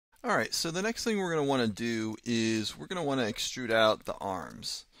Alright, so the next thing we're going to want to do is we're going to want to extrude out the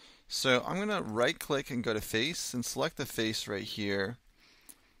arms. So I'm going to right click and go to face and select the face right here,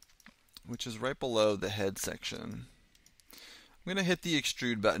 which is right below the head section. I'm going to hit the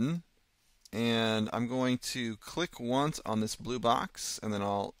extrude button and I'm going to click once on this blue box, and then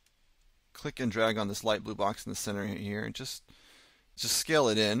I'll click and drag on this light blue box in the center here and just scale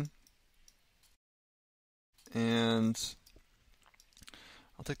it in. And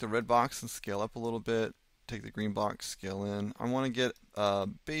I'll take the red box and scale up a little bit, take the green box, scale in. I want to get a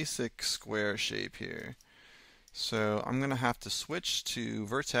basic square shape here. So I'm going to have to switch to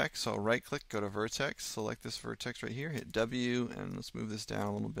vertex. So I'll right click, go to vertex, select this vertex right here, hit W, and let's move this down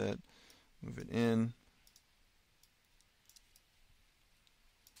a little bit, move it in.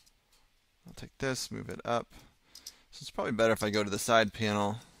 I'll take this, move it up. So it's probably better if I go to the side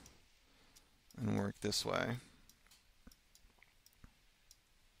panel and work this way.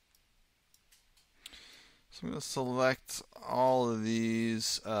 So I'm going to select all of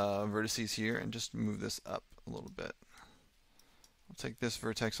these vertices here and just move this up a little bit. I'll take this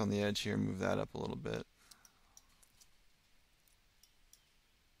vertex on the edge here and move that up a little bit.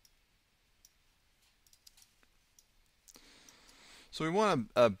 So we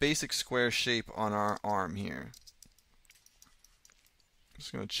want a basic square shape on our arm here. I'm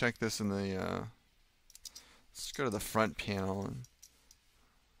just going to check this in the, let's go to the front panel and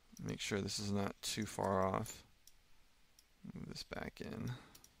make sure this is not too far off. Move this back in.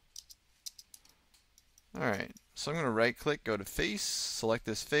 Alright, so I'm going to right click, go to face, select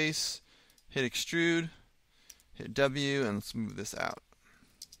this face, hit extrude, hit W, and let's move this out.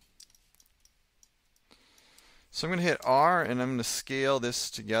 So I'm going to hit R and I'm going to scale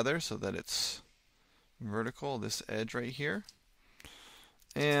this together so that it's vertical, this edge right here.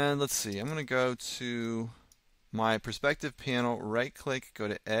 And let's see, I'm going to go to my perspective panel, right click, go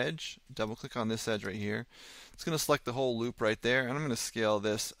to edge, double click on this edge right here. It's going to select the whole loop right there, and I'm going to scale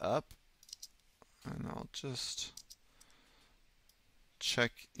this up. And I'll just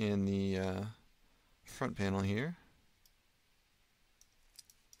check in the front panel here.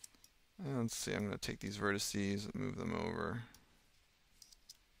 And let's see, I'm going to take these vertices and move them over.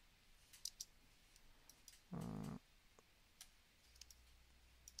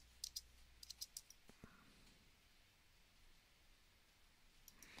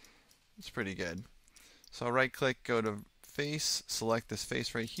 It's pretty good. So I'll right click, go to face, select this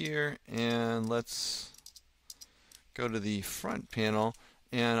face right here, and let's go to the front panel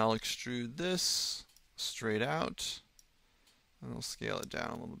and I'll extrude this straight out and I'll scale it down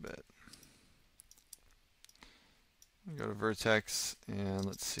a little bit. Go to vertex and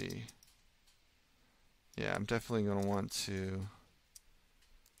let's see. Yeah, I'm definitely going to want to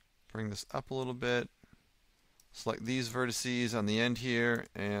bring this up a little bit. Select these vertices on the end here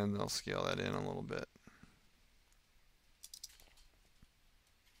and I'll scale that in a little bit.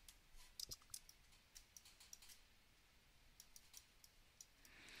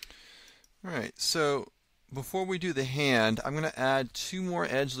 Alright, so before we do the hand, I'm going to add 2 more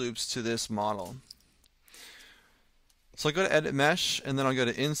edge loops to this model. So I'll go to Edit Mesh, and then I'll go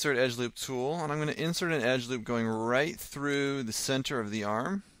to Insert Edge Loop Tool, and I'm going to insert an edge loop going right through the center of the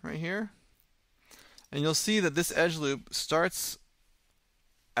arm, right here. And you'll see that this edge loop starts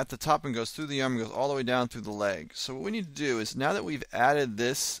at the top and goes through the arm and goes all the way down through the leg. So what we need to do is, now that we've added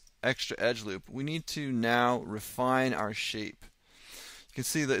this extra edge loop, we need to now refine our shape. You can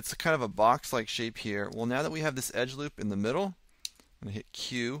see that it's kind of a box-like shape here. Well, now that we have this edge loop in the middle, I'm going to hit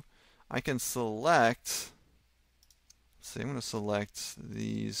Q. I can select, let's see, I'm going to select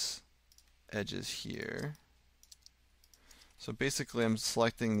these edges here. So basically I'm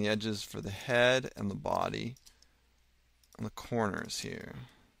selecting the edges for the head and the body and the corners here.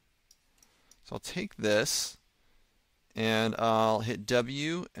 So I'll take this and I'll hit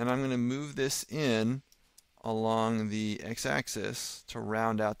W and I'm going to move this in along the x-axis to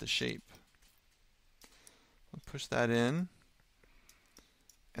round out the shape. I'll push that in,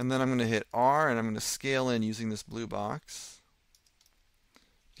 and then I'm going to hit R and I'm going to scale in using this blue box.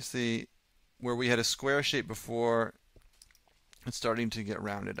 You see where we had a square shape before, it's starting to get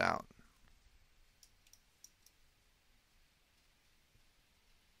rounded out.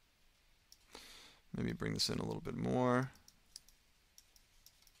 Maybe bring this in a little bit more.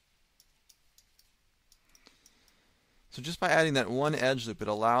 So just by adding that one edge loop, it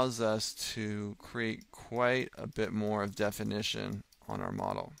allows us to create quite a bit more of definition on our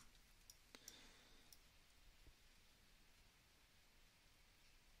model.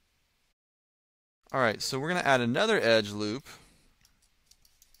 Alright, so we're going to add another edge loop.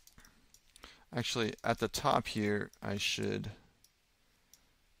 Actually, at the top here, I should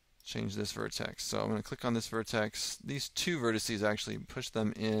change this vertex. So I'm going to click on this vertex. These two vertices, actually push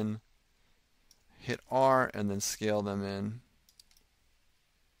them in, hit R, and then scale them in.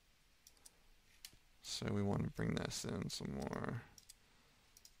 So we want to bring this in some more.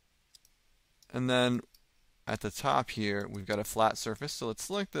 And then at the top here, we've got a flat surface. So let's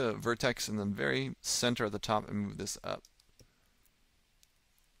select the vertex in the very center at the top and move this up.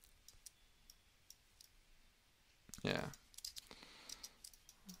 Yeah.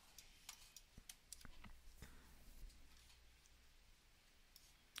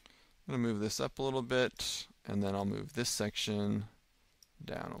 I'm going to move this up a little bit, and then I'll move this section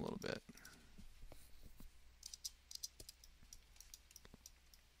down a little bit.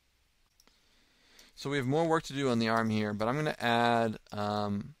 So we have more work to do on the arm here, but I'm going to add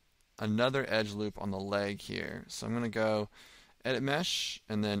another edge loop on the leg here. So I'm going to go Edit Mesh,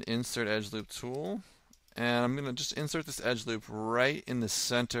 and then Insert Edge Loop Tool. And I'm going to just insert this edge loop right in the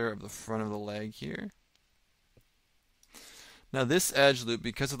center of the front of the leg here. Now this edge loop,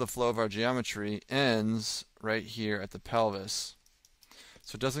 because of the flow of our geometry, ends right here at the pelvis.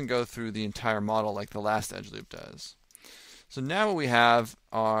 So it doesn't go through the entire model like the last edge loop does. So now what we have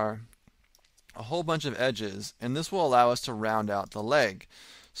are a whole bunch of edges, and this will allow us to round out the leg.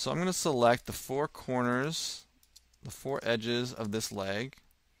 So I'm going to select the four corners, the four edges of this leg,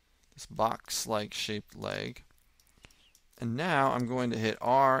 this box-like shaped leg. And now I'm going to hit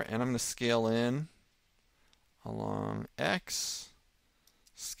R, and I'm going to scale in along X,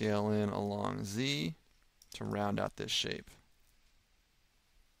 scale in along Z to round out this shape.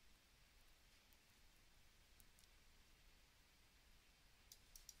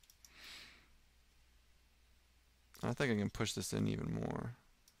 I think I can push this in even more.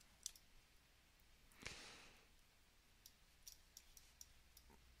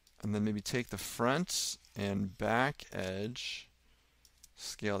 And then maybe take the front and back edge,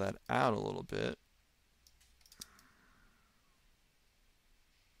 scale that out a little bit.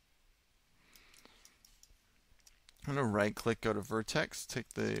 I'm going to right click, go to vertex,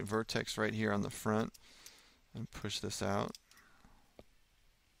 take the vertex right here on the front and push this out.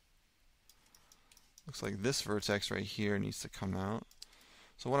 Looks like this vertex right here needs to come out.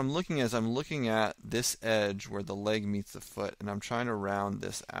 So what I'm looking at is I'm looking at this edge where the leg meets the foot, and I'm trying to round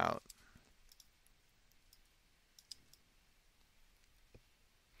this out.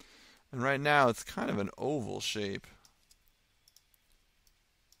 And right now it's kind of an oval shape.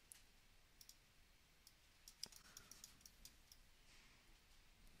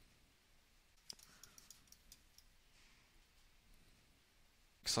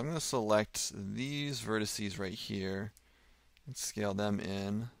 So I'm going to select these vertices right here and scale them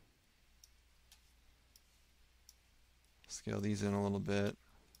in. Scale these in a little bit.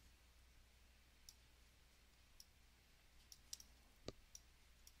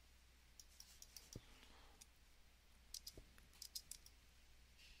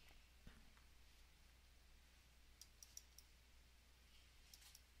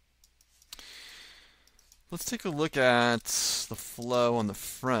 Let's take a look at the flow on the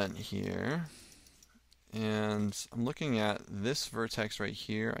front here. And I'm looking at this vertex right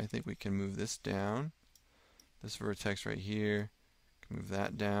here. I think we can move this down. This vertex right here, can move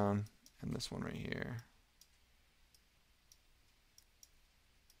that down, and this one right here.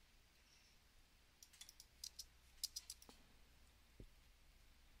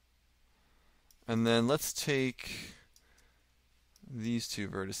 And then let's take these two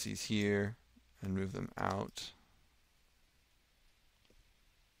vertices here and move them out.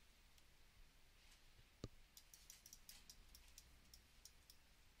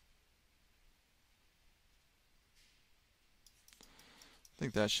 I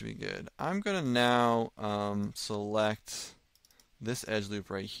think that should be good. I'm going to now select this edge loop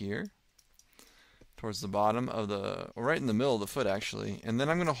right here towards the bottom of the, or right in the middle of the foot actually, and then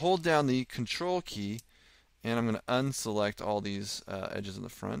I'm going to hold down the Control key and I'm going to unselect all these edges in the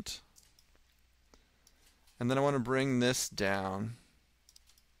front. And then I want to bring this down,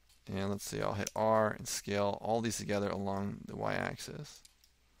 and let's see, I'll hit R and scale all these together along the y-axis.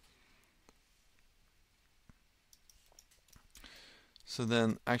 So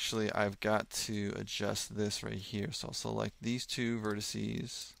then actually I've got to adjust this right here. So I'll select these two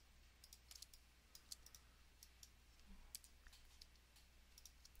vertices,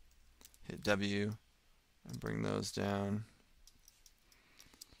 hit W and bring those down.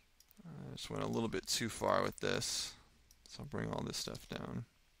 I just went a little bit too far with this, so I'll bring all this stuff down.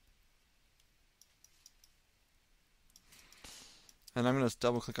 And I'm going to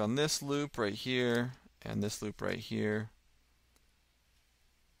double click on this loop right here and this loop right here.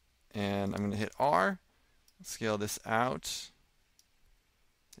 And I'm going to hit R, scale this out,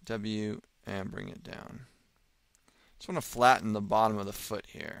 W, and bring it down. Just want to flatten the bottom of the foot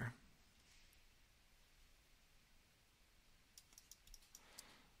here.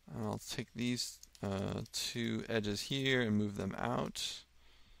 And I'll take these two edges here and move them out.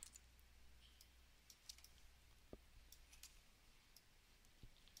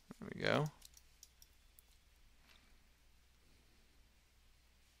 There we go.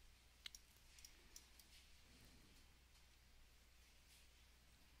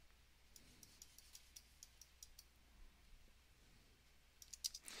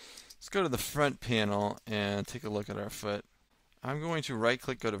 Let's go to the front panel and take a look at our foot. I'm going to right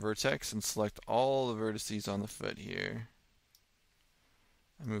click, go to vertex, and select all the vertices on the foot here.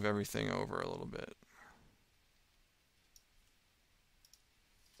 And move everything over a little bit.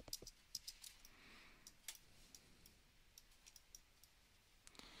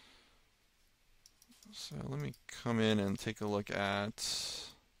 So let me come in and take a look at,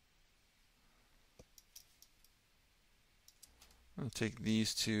 I'm going to take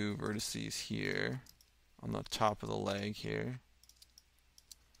these two vertices here on the top of the leg here.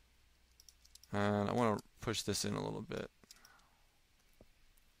 And I want to push this in a little bit.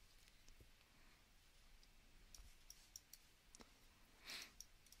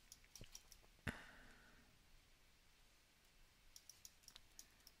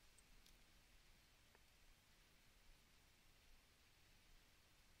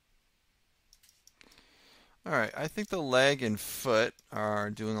 Alright, I think the leg and foot are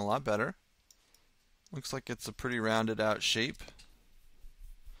doing a lot better. Looks like it's a pretty rounded out shape.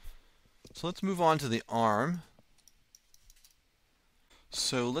 So let's move on to the arm.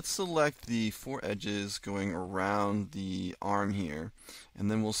 So let's select the four edges going around the arm here, and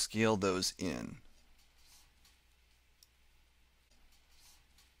then we'll scale those in.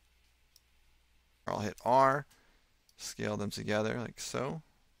 I'll hit R, scale them together like so.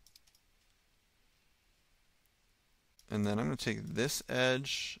 And then I'm going to take this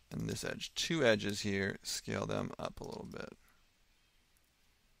edge and this edge, two edges here, scale them up a little bit.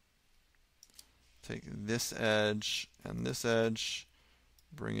 Take this edge and this edge,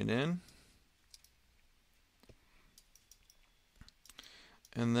 bring it in.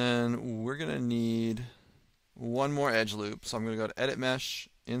 And then we're going to need one more edge loop. So I'm going to go to Edit Mesh,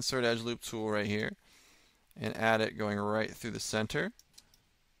 Insert Edge Loop tool right here, and add it going right through the center.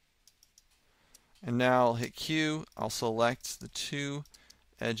 And now I'll hit Q. I'll select the two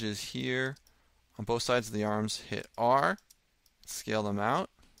edges here on both sides of the arms, hit R, scale them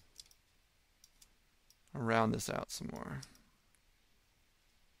out. I'll round this out some more.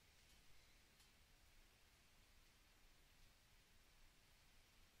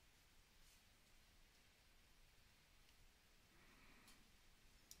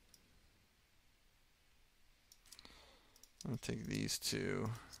 I'm going to take these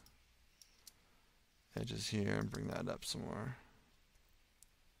two edges here and bring that up some more.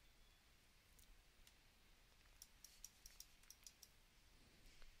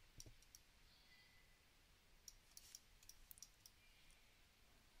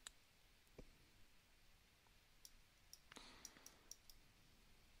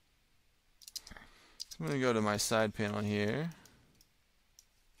 So I'm going to go to my side panel here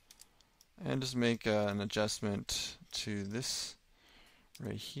and just make an adjustment to this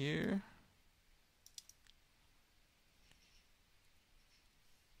right here.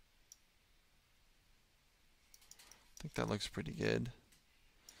 I think that looks pretty good.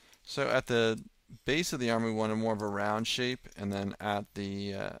 So at the base of the arm we want more of a round shape, and then at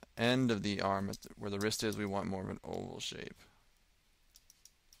the end of the arm, where the wrist is, we want more of an oval shape.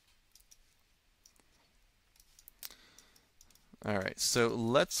 Alright, so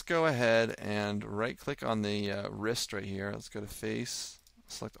let's go ahead and right click on the wrist right here. Let's go to face,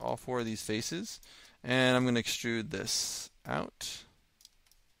 select all four of these faces, and I'm going to extrude this out.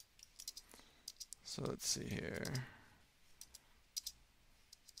 So let's see here.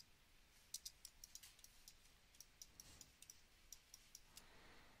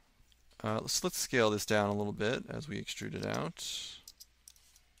 Let's scale this down a little bit as we extrude it out.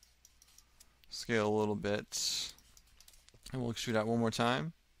 Scale a little bit, and we'll extrude out one more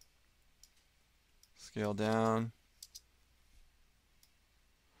time. Scale down.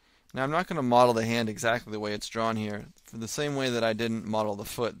 Now I'm not going to model the hand exactly the way it's drawn here, for the same way that I didn't model the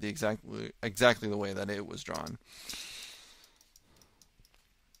foot exactly the way that it was drawn.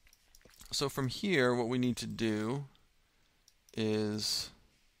 So from here, what we need to do is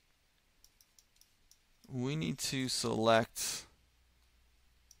we need to select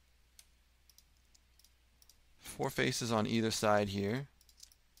four faces on either side here,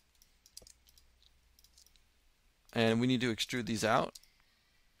 and we need to extrude these out.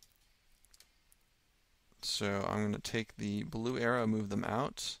 So I'm going to take the blue arrow, move them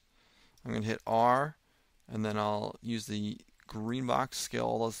out. I'm going to hit R, and then I'll use the green box,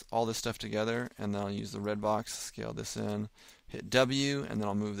 scale all this stuff together, and then I'll use the red box, scale this in, hit W, and then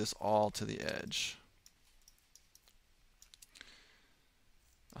I'll move this all to the edge.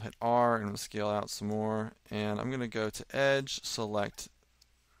 I'll hit R and we'll scale out some more, and I'm going to go to edge, select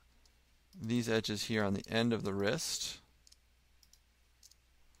these edges here on the end of the wrist.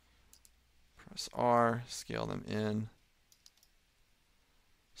 Press R, scale them in.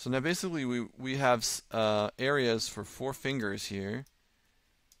 So now basically we have areas for 4 fingers here,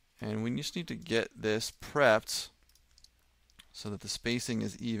 and we just need to get this prepped so that the spacing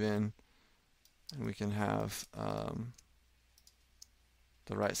is even and we can have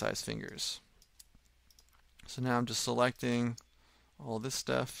the right size fingers. So now I'm just selecting all this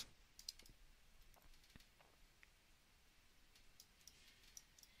stuff.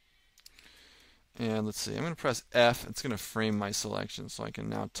 And let's see, I'm going to press F. It's going to frame my selection so I can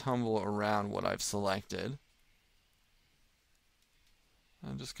now tumble around what I've selected.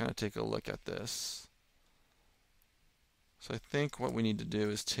 And just kind of take a look at this. So I think what we need to do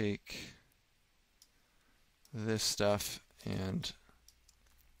is take this stuff and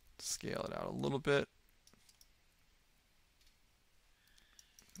scale it out a little bit.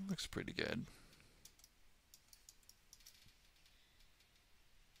 Looks pretty good.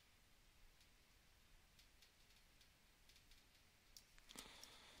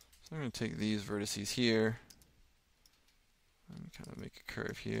 So I'm going to take these vertices here and kind of make a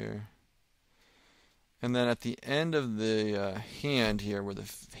curve here. And then at the end of the hand here, where the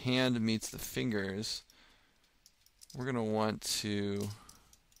hand meets the fingers, we're going to want to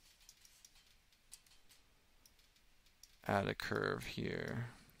add a curve here.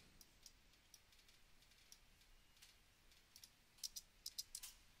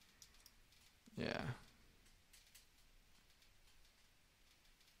 Yeah.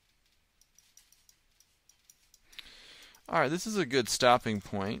 Alright, this is a good stopping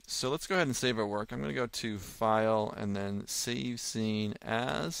point. So let's go ahead and save our work. I'm going to go to File and then Save Scene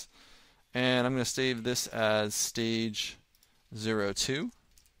As. And I'm going to save this as Stage 02.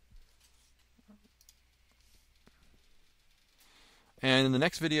 And in the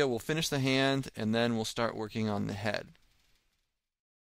next video, we'll finish the hand and then we'll start working on the head.